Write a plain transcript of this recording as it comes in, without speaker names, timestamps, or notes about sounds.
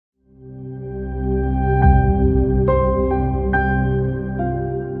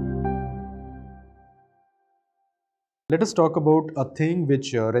Let us talk about a thing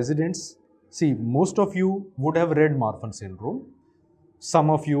which residents see. Most of you would have read Marfan syndrome. Some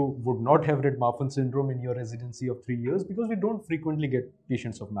of you would not have read Marfan syndrome in your residency of 3 years because we don't frequently get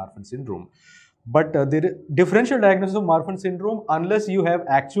patients of Marfan syndrome. But the differential diagnosis of Marfan syndrome, unless you have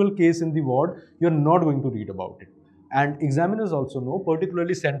actual case in the ward, you're not going to read about it. And examiners also know,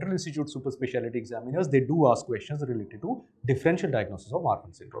 particularly Central Institute Super Specialty examiners, they do ask questions related to differential diagnosis of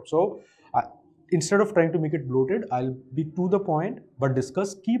Marfan syndrome. So, instead of trying to make it bloated, I'll be to the point but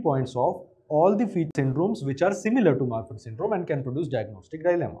discuss key points of all the feature syndromes which are similar to Marfan syndrome and can produce diagnostic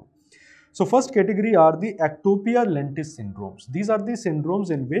dilemma. So first category are the ectopia lentis syndromes. These are the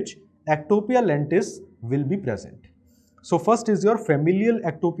syndromes in which ectopia lentis will be present. So first is your familial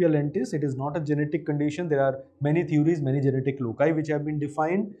ectopia lentis. It is not a genetic condition. There are many theories, many genetic loci which have been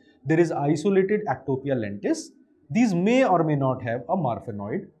defined. There is isolated ectopia lentis. These may or may not have a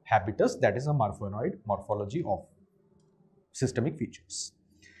Marfanoid habitus, that is a Marfanoid morphology of systemic features.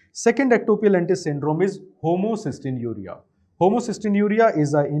 Second ectopia lentis syndrome is homocystinuria. Homocystinuria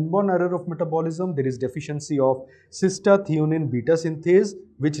is an inborn error of metabolism. There is deficiency of cystathionine beta synthase,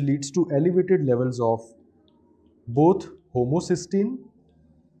 which leads to elevated levels of both homocysteine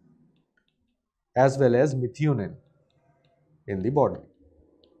as well as methionine in the body.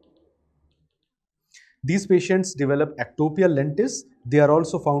 These patients develop ectopia lentis. They are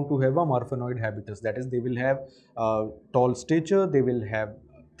also found to have a Marfanoid habitus, that is, they will have tall stature, they will have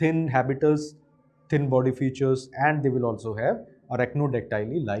thin habitus, thin body features, and they will also have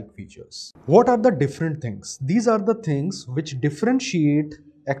arachnodactyly-like features. What are the different things? These are the things which differentiate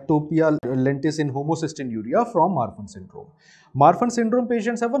ectopia lentis in homocystinuria from Marfan syndrome. Marfan syndrome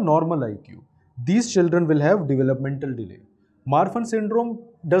patients have a normal IQ. These children will have developmental delay. Marfan syndrome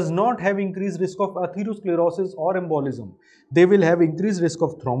does not have increased risk of atherosclerosis or embolism. They will have increased risk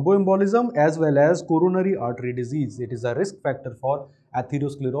of thromboembolism as well as coronary artery disease. It is a risk factor for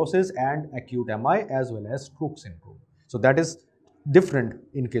atherosclerosis and acute MI as well as stroke syndrome. So that is different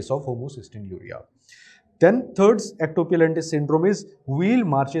in case of homocystinuria. Then third ectopia lentis syndrome is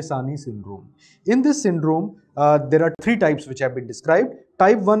Weil-Marchesani syndrome. In this syndrome, there are three types which have been described.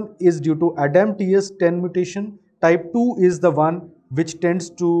 Type 1 is due to ADAMTS10 mutation. Type 2 is the one which tends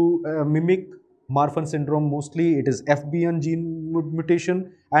to mimic Marfan syndrome mostly. It is FBN gene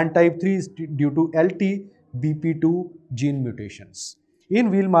mutation, and type 3 is due to LTBP2 gene mutations. In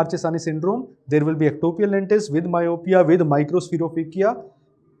Weil-Marchesani syndrome, there will be ectopia lentis with myopia, with microspherophakia.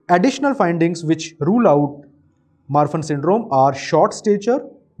 Additional findings which rule out Marfan syndrome are short stature.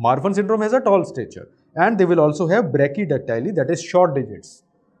 Marfan syndrome has a tall stature, and they will also have brachydactyly, that is short digits.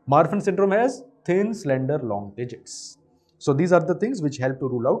 Marfan syndrome has thin, slender, long digits. So these are the things which help to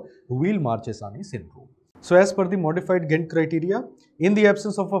rule out Weil-Marchesani syndrome. So as per the modified Ghent criteria, in the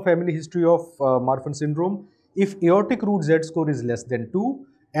absence of a family history of Marfan syndrome, if aortic root Z score is less than 2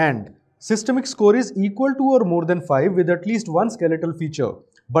 and systemic score is equal to or more than 5 with at least one skeletal feature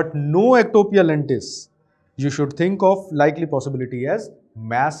but no ectopia lentis, you should think of likely possibility as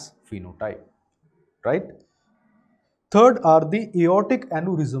mass phenotype, right? Third are the aortic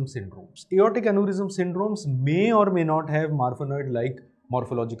aneurysm syndromes. Aortic aneurysm syndromes may or may not have Marfanoid-like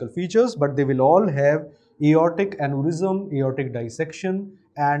morphological features, but they will all have aortic aneurysm, aortic dissection,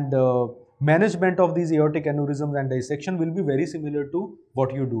 and management of these aortic aneurysms and dissection will be very similar to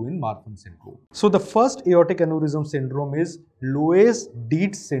what you do in Marfan syndrome. So the first aortic aneurysm syndrome is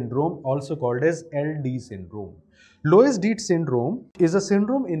Loeys-Dietz syndrome, also called as LD syndrome. Loeys-Dietz syndrome is a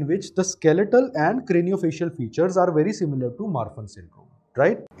syndrome in which the skeletal and craniofacial features are very similar to Marfan syndrome,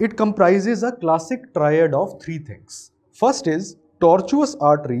 right? It comprises a classic triad of three things. First is tortuous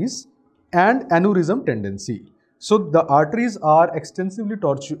arteries and aneurysm tendency. So the arteries are extensively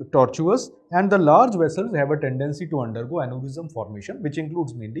tortuous and the large vessels have a tendency to undergo aneurysm formation, which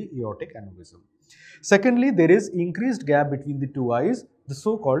includes mainly aortic aneurysm. Secondly, there is increased gap between the two eyes, the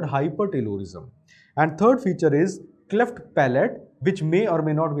so-called hypertaylorism. And third feature is cleft palate, which may or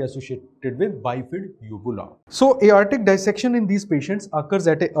may not be associated with bifid uvula. So aortic dissection in these patients occurs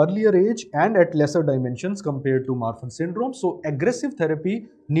at an earlier age and at lesser dimensions compared to Marfan syndrome. So aggressive therapy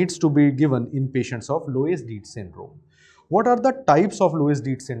needs to be given in patients of Loeys-Dietz syndrome. What are the types of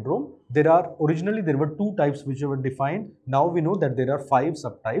Loeys-Dietz syndrome? Originally there were two types which were defined. Now we know that there are 5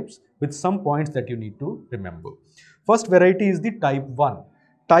 subtypes with some points that you need to remember. First variety is the type 1.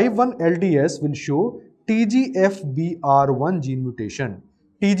 Type 1 LDS will show TGFBR1 gene mutation.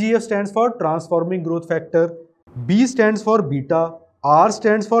 TGF stands for transforming growth factor, B stands for beta, R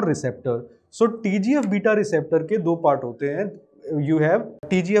stands for receptor. So TGF beta receptor के दो part होते हैं. You have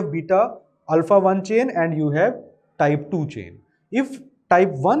TGF beta alpha 1 chain and you have type 2 chain. If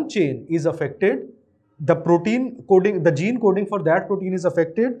type 1 chain is affected, the protein coding, the gene coding for that protein is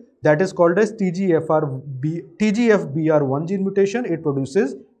affected. That is called as TGFBR1 gene mutation. It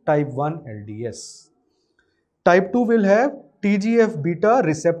produces type 1 LDS. Type 2 will have TGF beta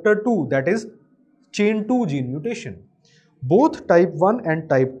receptor 2, that is chain 2 gene mutation. Both type 1 and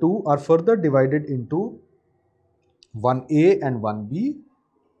type 2 are further divided into 1A and 1B,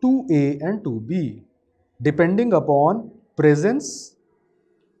 2A and 2B, depending upon presence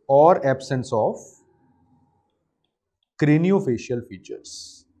or absence of craniofacial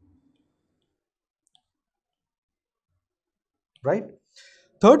features. Right?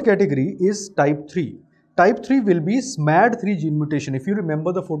 Third category is type 3. Type 3 will be SMAD3 gene mutation. If you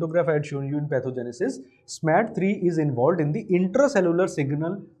remember the photograph I had shown you in pathogenesis, SMAD3 is involved in the intracellular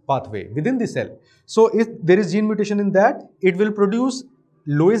signal pathway within the cell. So if there is gene mutation in that, it will produce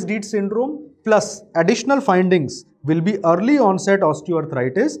Loeys-Dietz syndrome, plus additional findings will be early onset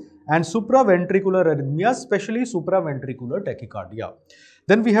osteoarthritis and supraventricular arrhythmias, especially supraventricular tachycardia.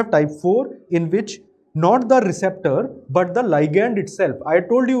 Then we have type 4, in which not the receptor but the ligand itself. I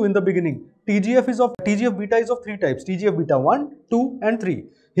told you in the beginning, TGF beta is of 3 types, TGF beta 1, 2 and 3.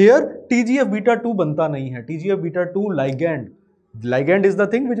 Here TGF beta 2 banta nahi hai, TGF beta 2 ligand. Ligand is the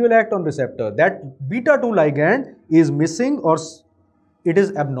thing which will act on receptor. That beta 2 ligand is missing or it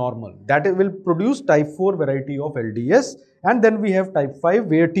is abnormal. That will produce type 4 variety of LDS. And then we have type 5,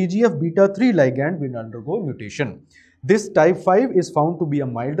 where TGF beta 3 ligand will undergo mutation. This type 5 is found to be a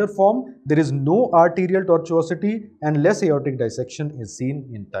milder form. There is no arterial tortuosity and less aortic dissection is seen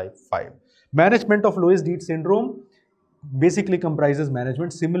in type 5. Management of Loeys-Dietz syndrome basically comprises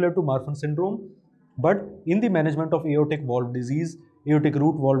management similar to Marfan syndrome, but in the management of aortic valve disease, aortic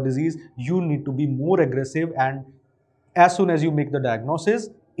root valve disease, you need to be more aggressive, and as soon as you make the diagnosis,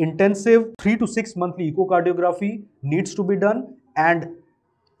 intensive 3 to 6 monthly echocardiography needs to be done, and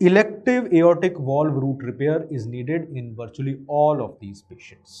elective aortic valve root repair is needed in virtually all of these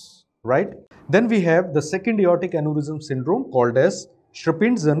patients, right? Then we have the second aortic aneurysm syndrome called as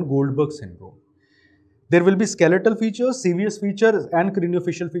Schrippinson-Goldberg syndrome. There will be skeletal features, CVS features and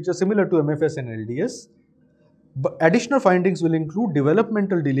craniofacial features similar to MFS and LDS. But additional findings will include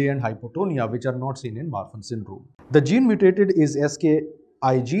developmental delay and hypotonia, which are not seen in Marfan syndrome. The gene mutated is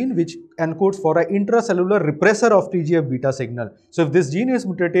SKI gene, which encodes for an intracellular repressor of TGF beta signal. So if this gene is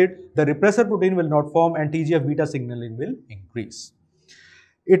mutated, the repressor protein will not form and TGF beta signaling will increase.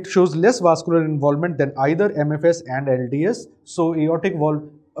 It shows less vascular involvement than either MFS and LDS. So aortic valve,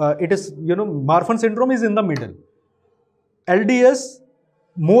 Marfan syndrome is in the middle. LDS,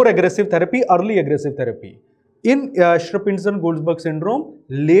 more aggressive therapy, early aggressive therapy. In Schrippinson-Goldberg syndrome,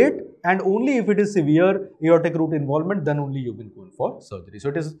 late, and only if it is severe aortic root involvement, then only you will go for surgery. So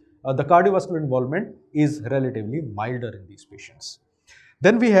it is the cardiovascular involvement is relatively milder in these patients.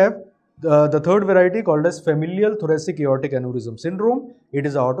 Then we have the third variety called as familial thoracic aortic aneurysm syndrome. It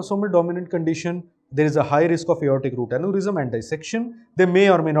is an autosomal dominant condition. There is a high risk of aortic root aneurysm and dissection. They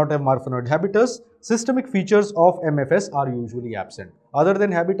may or may not have marfanoid habitus. Systemic features of MFS are usually absent. Other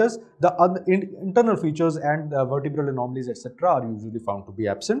than habitus, the internal features and vertebral anomalies, etc., are usually found to be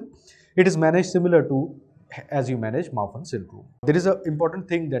absent. It is managed similar to as you manage Marfan syndrome. There is an important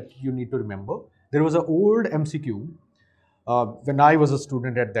thing that you need to remember. There was an old MCQ. When I was a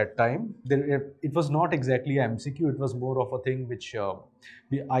student at that time, it was not exactly a MCQ, it was more of a thing which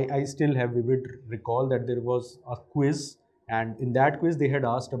I still have vivid recall that there was a quiz, and in that quiz they had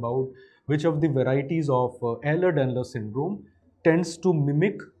asked about which of the varieties of Ehlers-Danlos syndrome tends to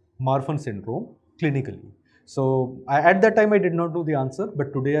mimic Marfan syndrome clinically. So at that time I did not know the answer,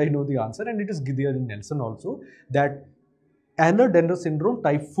 but today I know the answer, and it is there in Nelson also, that Ehlers-Danlos syndrome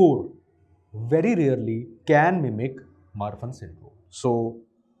type 4 very rarely can mimic Marfan syndrome. So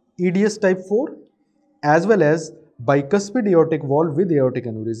EDS type 4 as well as bicuspid aortic valve with aortic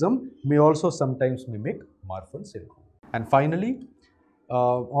aneurysm may also sometimes mimic Marfan syndrome. And finally,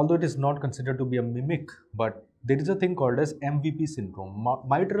 although it is not considered to be a mimic, but there is a thing called as MVP syndrome,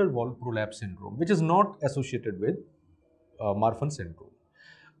 mitral valve prolapse syndrome, which is not associated with Marfan syndrome.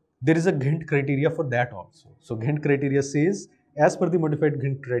 There is a Ghent criteria for that also. So Ghent criteria says, as per the modified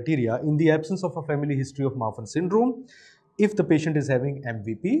Ghent criteria, in the absence of a family history of Marfan syndrome, if the patient is having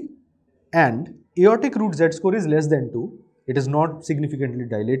MVP and aortic root Z score is less than 2, it is not significantly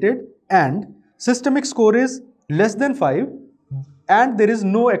dilated, and systemic score is less than 5, and there is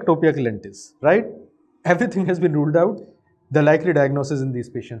no ectopia calentis, right? Everything has been ruled out. The likely diagnosis in these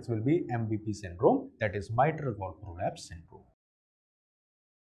patients will be MVP syndrome, that is mitral valve prolapse syndrome.